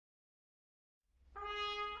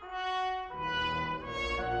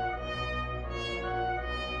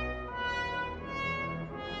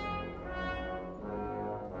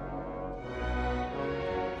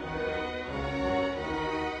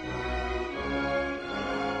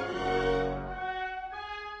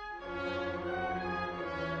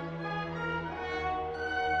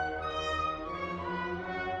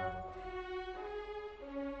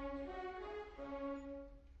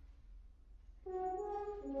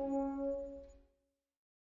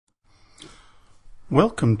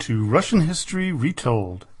Welcome to Russian History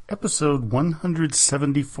Retold, episode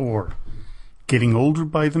 174, Getting Older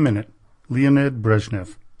by the Minute, Leonid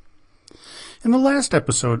Brezhnev. In the last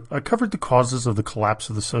episode, I covered the causes of the collapse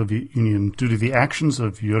of the Soviet Union due to the actions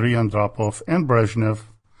of Yuri Andropov and Brezhnev,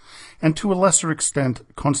 and to a lesser extent,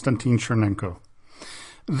 Konstantin Chernenko.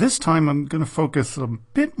 This time I'm going to focus a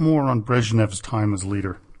bit more on Brezhnev's time as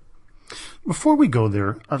leader. Before we go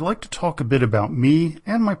there, I'd like to talk a bit about me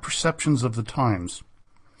and my perceptions of the times.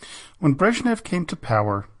 When Brezhnev came to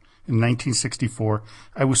power in 1964,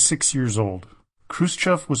 I was 6 years old.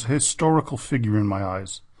 Khrushchev was a historical figure in my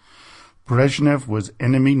eyes. Brezhnev was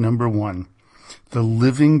enemy number one, the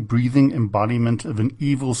living, breathing embodiment of an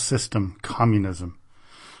evil system, communism.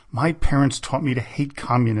 My parents taught me to hate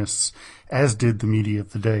communists, as did the media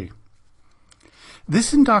of the day.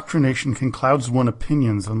 This indoctrination can cloud one's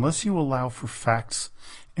opinions unless you allow for facts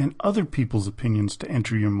and other people's opinions to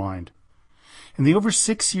enter your mind. In the over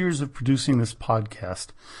 6 years of producing this podcast,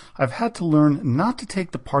 I've had to learn not to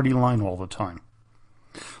take the party line all the time.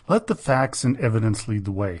 Let the facts and evidence lead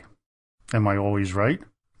the way. Am I always right?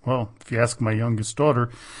 Well, if you ask my youngest daughter,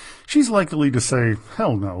 she's likely to say,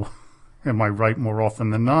 hell no. Am I right more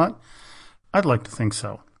often than not? I'd like to think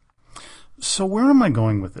so. So where am I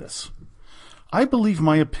going with this? I believe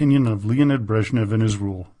my opinion of Leonid Brezhnev and his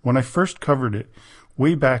rule, when I first covered it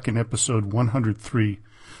way back in episode 103,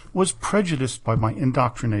 was prejudiced by my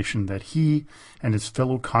indoctrination that he and his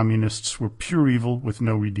fellow communists were pure evil with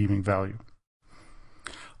no redeeming value.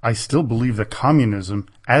 I still believe that communism,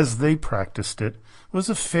 as they practiced it, was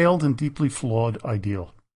a failed and deeply flawed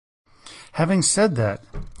ideal. Having said that,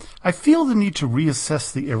 I feel the need to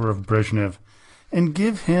reassess the era of Brezhnev and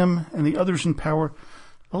give him and the others in power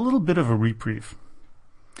a little bit of a reprieve.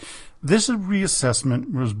 This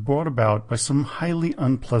reassessment was brought about by some highly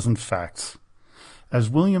unpleasant facts. As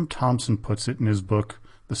William Thompson puts it in his book,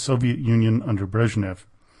 The Soviet Union Under Brezhnev,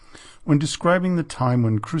 when describing the time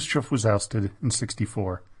when Khrushchev was ousted in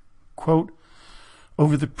 '64, quote,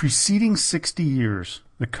 "Over the preceding 60 years,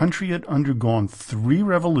 the country had undergone 3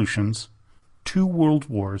 revolutions, 2 world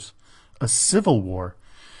wars, a civil war,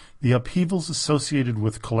 the upheavals associated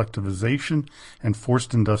with collectivization and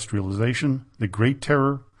forced industrialization, the Great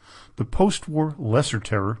Terror, the post-war Lesser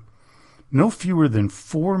Terror, no fewer than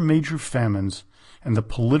 4 major famines, and the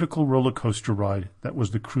political roller coaster ride that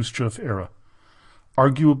was the Khrushchev era.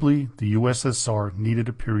 Arguably, the USSR needed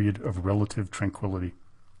a period of relative tranquility."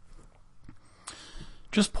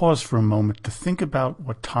 Just pause for a moment to think about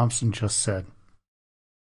what Thompson just said.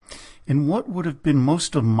 In what would have been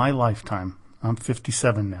most of my lifetime, I'm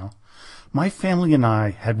 57 now, my family and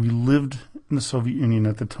I, had we lived in the Soviet Union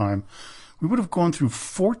at the time, we would have gone through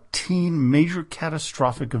 14 major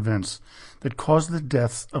catastrophic events that caused the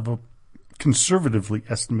deaths of a conservatively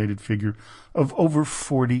estimated figure of over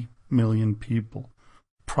 40 million people.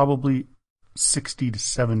 Probably 60 to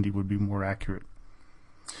 70 would be more accurate.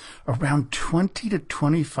 Around 20 to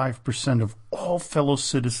 25% of all fellow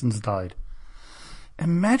citizens died.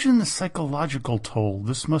 Imagine the psychological toll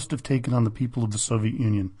this must have taken on the people of the Soviet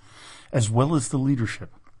Union, as well as the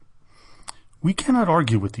leadership. We cannot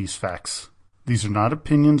argue with these facts. These are not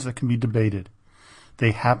opinions that can be debated.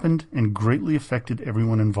 They happened and greatly affected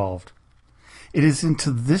everyone involved. It is into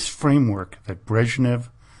this framework that Brezhnev,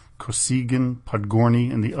 Kosygin,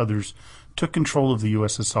 Podgorny, and the others took control of the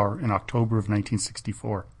USSR in October of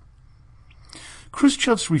 1964.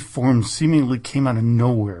 Khrushchev's reforms seemingly came out of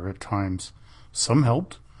nowhere at times. Some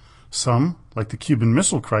helped. Some, like the Cuban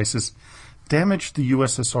Missile Crisis, damaged the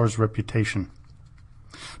USSR's reputation.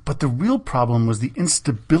 But the real problem was the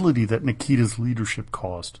instability that Nikita's leadership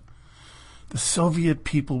caused. The Soviet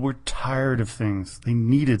people were tired of things. They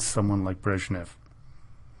needed someone like Brezhnev.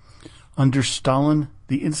 Under Stalin,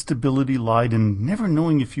 the instability lied in never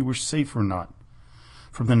knowing if you were safe or not.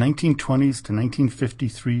 From the 1920s to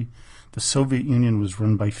 1953, the Soviet Union was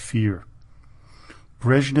run by fear.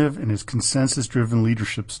 Brezhnev and his consensus-driven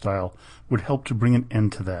leadership style would help to bring an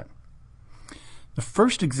end to that. The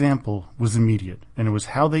first example was immediate, and it was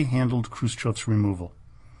how they handled Khrushchev's removal.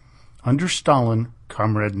 Under Stalin,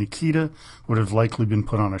 Comrade Nikita would have likely been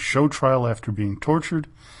put on a show trial after being tortured,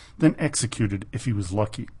 then executed if he was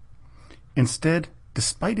lucky. Instead,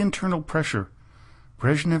 despite internal pressure,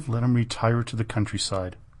 Brezhnev let him retire to the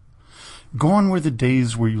countryside. Gone were the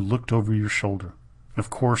days where you looked over your shoulder. Of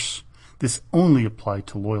course, this only applied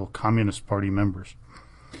to loyal Communist Party members.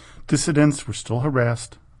 Dissidents were still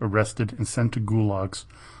harassed, arrested, and sent to gulags,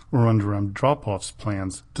 or under Andropov's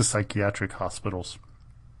plans, to psychiatric hospitals.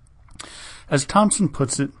 As Thompson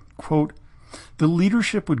puts it, quote, "The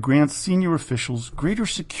leadership would grant senior officials greater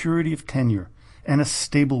security of tenure and a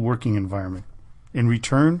stable working environment. in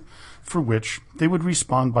return for which they would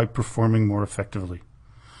respond by performing more effectively.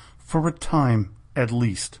 For a time, at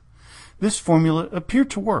least, this formula appeared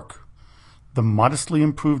to work. The modestly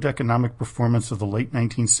improved economic performance of the late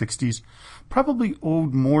 1960s probably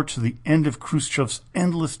owed more to the end of Khrushchev's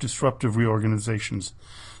endless disruptive reorganizations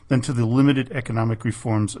than to the limited economic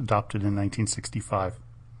reforms adopted in 1965.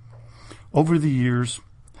 Over the years,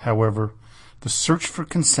 however, the search for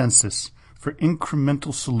consensus, for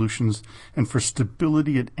incremental solutions, and for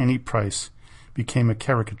stability at any price became a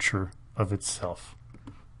caricature of itself.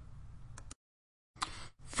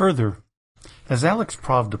 Further, as Alex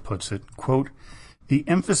Pravda puts it, quote, the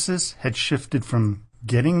emphasis had shifted from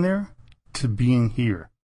getting there to being here.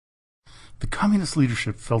 The communist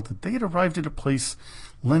leadership felt that they had arrived at a place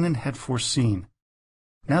Lenin had foreseen.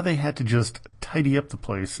 Now they had to just tidy up the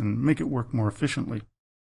place and make it work more efficiently.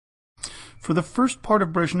 For the first part of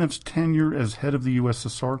Brezhnev's tenure as head of the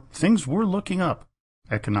USSR, things were looking up.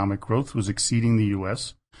 Economic growth was exceeding the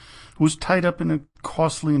U.S., who was tied up in a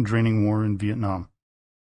costly and draining war in Vietnam.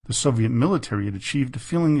 The Soviet military had achieved a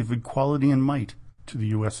feeling of equality and might to the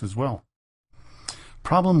U.S. as well.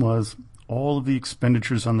 Problem was, all of the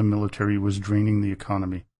expenditures on the military was draining the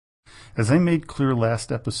economy. As I made clear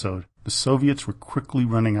last episode, the Soviets were quickly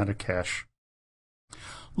running out of cash.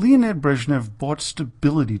 Leonid Brezhnev brought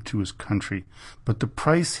stability to his country, but the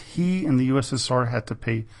price he and the USSR had to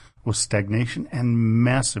pay was stagnation and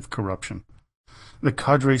massive corruption. The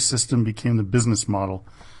cadre system became the business model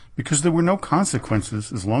because there were no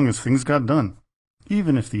consequences as long as things got done,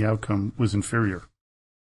 even if the outcome was inferior.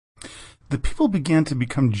 The people began to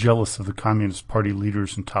become jealous of the Communist Party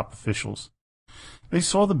leaders and top officials. They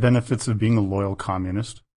saw the benefits of being a loyal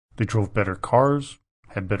communist. They drove better cars,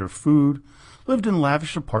 had better food, lived in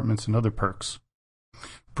lavish apartments and other perks.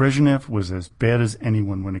 Brezhnev was as bad as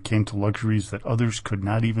anyone when it came to luxuries that others could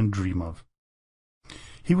not even dream of.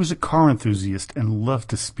 He was a car enthusiast and loved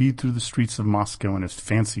to speed through the streets of Moscow in his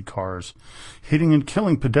fancy cars, hitting and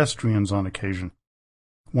killing pedestrians on occasion.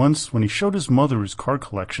 Once, when he showed his mother his car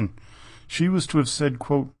collection, she was to have said,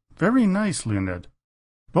 quote, very nice, Leonid,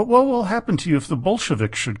 but what will happen to you if the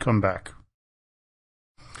Bolsheviks should come back?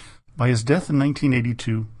 By his death in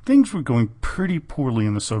 1982, things were going pretty poorly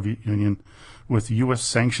in the Soviet Union, with U.S.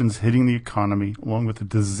 sanctions hitting the economy along with a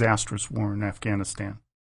disastrous war in Afghanistan.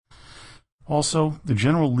 Also, the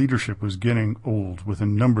general leadership was getting old, with a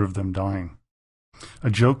number of them dying. A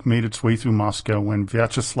joke made its way through Moscow when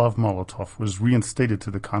Vyacheslav Molotov was reinstated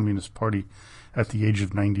to the Communist Party at the age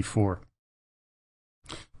of 94.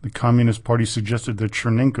 The Communist Party suggested that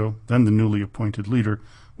Chernenko, then the newly appointed leader,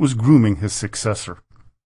 was grooming his successor.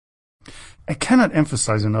 I cannot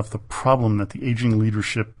emphasize enough the problem that the aging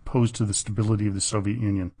leadership posed to the stability of the Soviet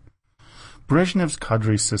Union. Brezhnev's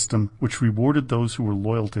cadre system, which rewarded those who were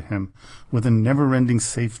loyal to him with a never-ending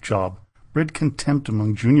safe job, bred contempt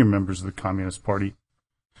among junior members of the Communist Party.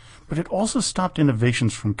 But it also stopped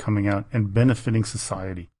innovations from coming out and benefiting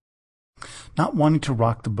society. Not wanting to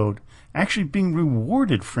rock the boat, actually being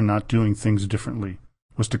rewarded for not doing things differently,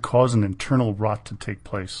 was to cause an internal rot to take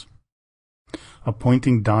place.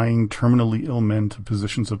 Appointing dying, terminally ill men to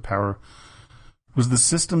positions of power was the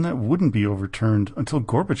system that wouldn't be overturned until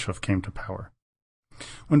Gorbachev came to power.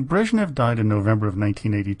 When Brezhnev died in November of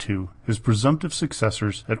 1982, his presumptive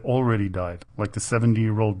successors had already died, like the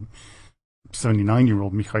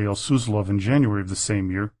 79-year-old Mikhail Suslov in January of the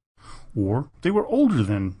same year, or they were older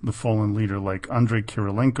than the fallen leader like Andrei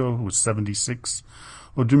Kirilenko, who was 76,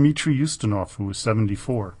 or Dmitry Ustinov, who was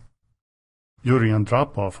 74. Yuri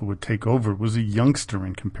Andropov, who would take over, was a youngster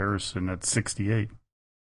in comparison at 68.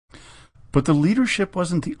 But the leadership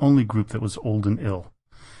wasn't the only group that was old and ill.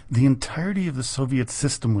 The entirety of the Soviet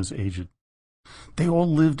system was aged. They all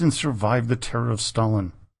lived and survived the terror of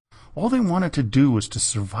Stalin. All they wanted to do was to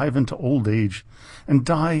survive into old age and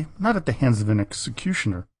die not at the hands of an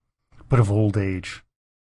executioner, but of old age.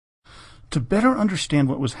 To better understand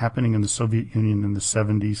what was happening in the Soviet Union in the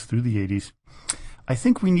 70s through the 80s, I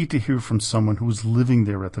think we need to hear from someone who was living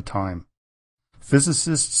there at the time.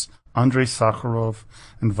 Physicists Andrei Sakharov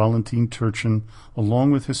and Valentin Turchin,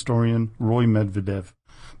 along with historian Roy Medvedev,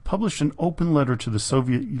 published an open letter to the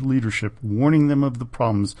Soviet leadership warning them of the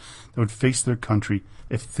problems that would face their country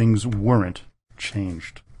if things weren't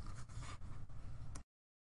changed.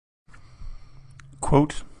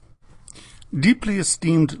 Quote, deeply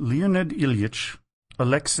esteemed Leonid Ilyich,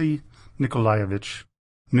 Alexei Nikolaevich,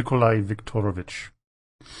 Nikolai Viktorovich.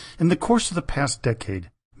 In the course of the past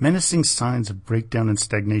decade, menacing signs of breakdown and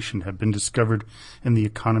stagnation have been discovered in the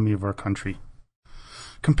economy of our country.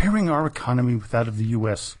 Comparing our economy with that of the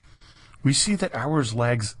U.S., we see that ours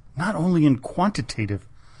lags not only in quantitative,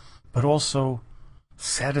 but also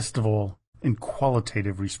saddest of all in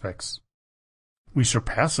qualitative respects. We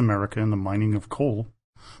surpass America in the mining of coal,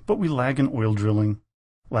 but we lag in oil drilling,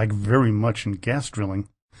 lag very much in gas drilling,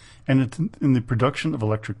 and in the production of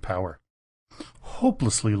electric power.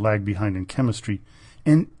 Hopelessly lag behind in chemistry,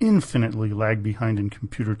 and infinitely lag behind in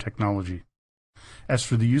computer technology. As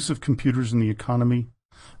for the use of computers in the economy,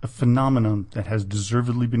 a phenomenon that has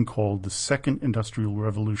deservedly been called the Second Industrial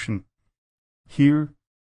Revolution, here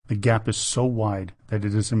the gap is so wide that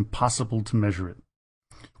it is impossible to measure it.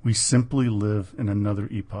 We simply live in another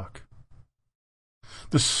epoch.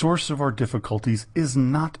 The source of our difficulties is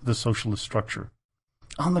not the socialist structure.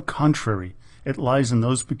 On the contrary, it lies in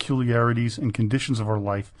those peculiarities and conditions of our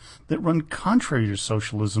life that run contrary to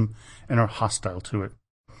socialism and are hostile to it.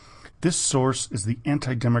 This source is the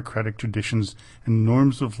anti-democratic traditions and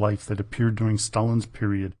norms of life that appeared during Stalin's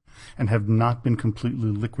period and have not been completely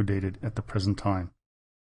liquidated at the present time.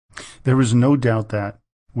 There is no doubt that,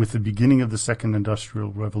 with the beginning of the Second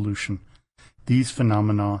Industrial Revolution, these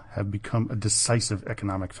phenomena have become a decisive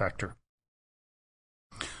economic factor.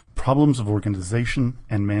 Problems of organization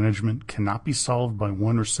and management cannot be solved by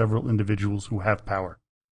one or several individuals who have power.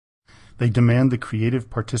 They demand the creative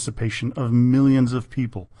participation of millions of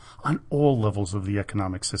people on all levels of the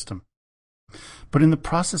economic system. But in the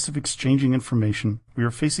process of exchanging information, we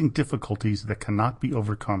are facing difficulties that cannot be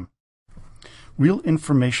overcome. Real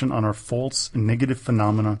information on our false and negative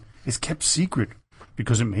phenomena is kept secret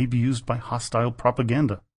because it may be used by hostile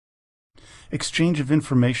propaganda. Exchange of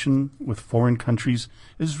information with foreign countries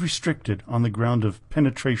is restricted on the ground of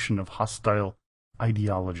penetration of hostile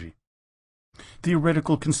ideology.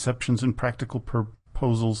 Theoretical conceptions and practical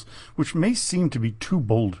proposals which may seem to be too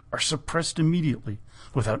bold are suppressed immediately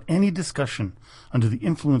without any discussion under the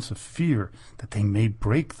influence of fear that they may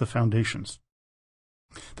break the foundations.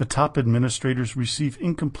 The top administrators receive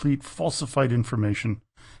incomplete, falsified information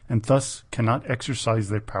and thus cannot exercise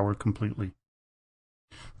their power completely.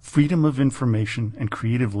 Freedom of information and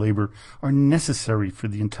creative labor are necessary for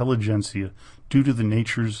the intelligentsia due to the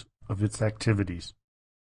natures of its activities,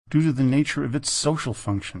 due to the nature of its social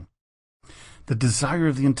function. The desire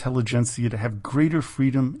of the intelligentsia to have greater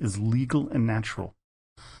freedom is legal and natural.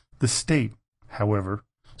 The state, however,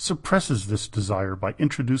 suppresses this desire by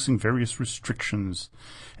introducing various restrictions,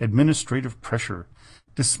 administrative pressure,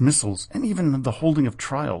 dismissals, and even the holding of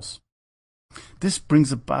trials. This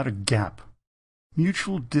brings about a gap,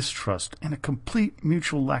 mutual distrust, and a complete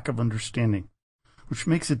mutual lack of understanding, which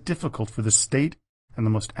makes it difficult for the state and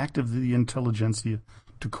the most active of the intelligentsia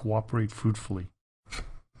to cooperate fruitfully.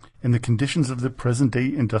 In the conditions of the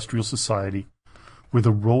present-day industrial society, where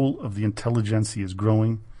the role of the intelligentsia is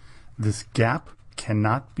growing, this gap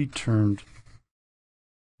cannot be termed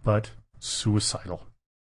but suicidal.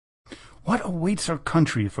 What awaits our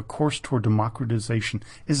country if a course toward democratization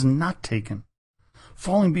is not taken?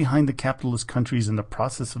 Falling behind the capitalist countries in the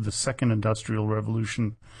process of the Second Industrial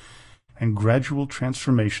Revolution and gradual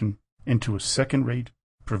transformation into a second-rate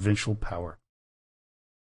provincial power.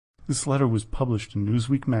 This letter was published in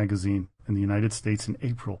Newsweek magazine in the United States in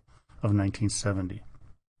April of 1970.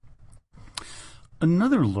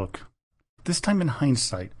 Another look, this time in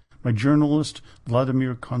hindsight, by journalist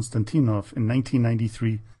Vladimir Konstantinov in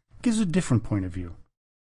 1993 gives a different point of view.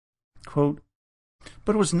 Quote,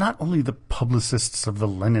 "But it was not only the publicists of the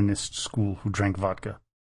Leninist school who drank vodka.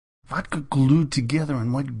 Vodka glued together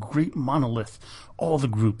in one great monolith all the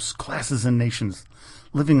groups, classes, and nations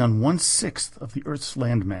living on 1/6 of the Earth's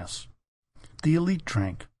landmass. The elite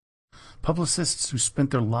drank. Publicists who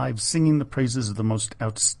spent their lives singing the praises of the most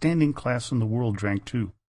outstanding class in the world drank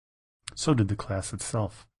too. So did the class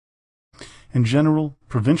itself. In general,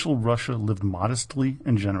 provincial Russia lived modestly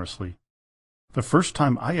and generously. The first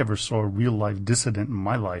time I ever saw a real-life dissident in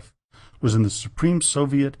my life was in the Supreme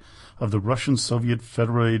Soviet of the Russian Soviet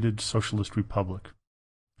Federated Socialist Republic.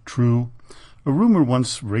 True, a rumor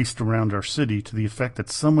once raced around our city to the effect that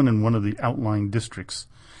someone in one of the outlying districts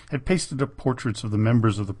had pasted up portraits of the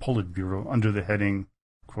members of the Politburo under the heading,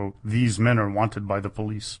 quote, 'These men are wanted by the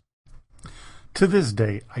police.' To this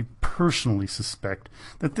day, I personally suspect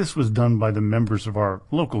that this was done by the members of our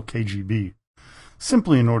local KGB,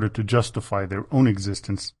 simply in order to justify their own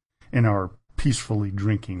existence in our peacefully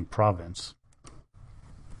drinking province.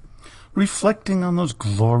 Reflecting on those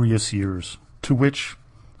glorious years, to which,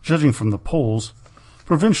 judging from the polls,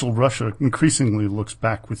 provincial Russia increasingly looks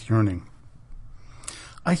back with yearning,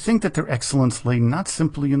 I think that their excellence lay not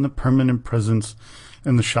simply in the permanent presence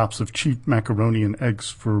in the shops of cheap macaroni and eggs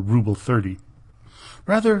for ₹1.30.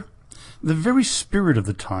 Rather, the very spirit of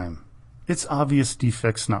the time, its obvious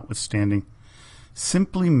defects notwithstanding,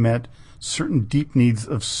 simply met certain deep needs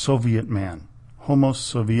of Soviet man, Homo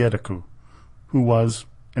Sovieticu, who was,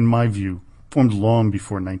 in my view, formed long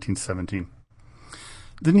before 1917.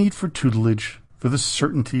 The need for tutelage, for the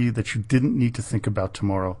certainty that you didn't need to think about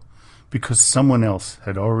tomorrow because someone else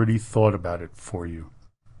had already thought about it for you.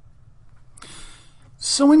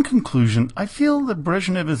 So in conclusion, I feel that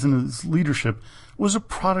Brezhnev and his leadership was a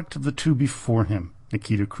product of the two before him,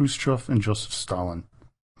 Nikita Khrushchev and Joseph Stalin.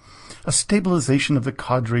 A stabilization of the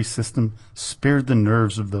cadre system spared the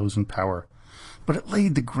nerves of those in power, but it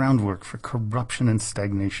laid the groundwork for corruption and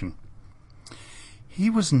stagnation. He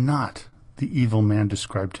was not the evil man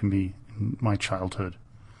described to me in my childhood,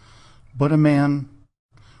 but a man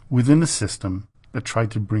within a system that tried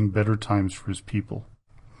to bring better times for his people.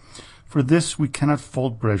 For this we cannot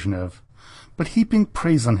fault Brezhnev, but heaping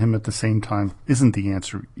praise on him at the same time isn't the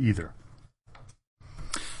answer either.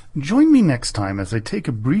 Join me next time as I take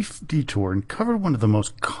a brief detour and cover one of the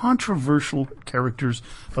most controversial characters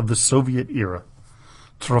of the Soviet era,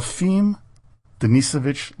 Trofim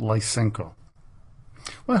Denisovich Lysenko.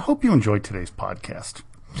 Well, I hope you enjoyed today's podcast.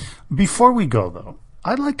 Before we go, though,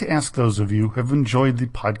 I'd like to ask those of you who have enjoyed the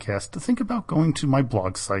podcast to think about going to my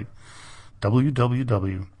blog site,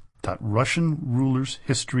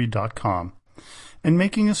 www.russianrulershistory.com, and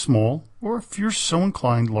making a small, or if you're so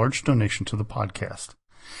inclined, large donation to the podcast.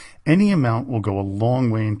 Any amount will go a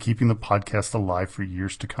long way in keeping the podcast alive for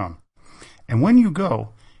years to come. And when you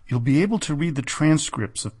go, you'll be able to read the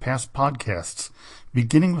transcripts of past podcasts,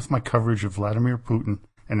 beginning with my coverage of Vladimir Putin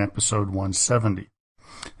in episode 170.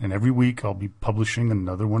 And every week I'll be publishing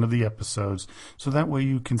another one of the episodes, so that way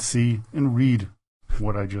you can see and read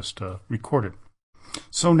what I just recorded.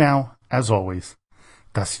 So now, as always,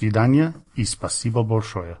 до свидания и спасибо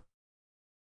большое.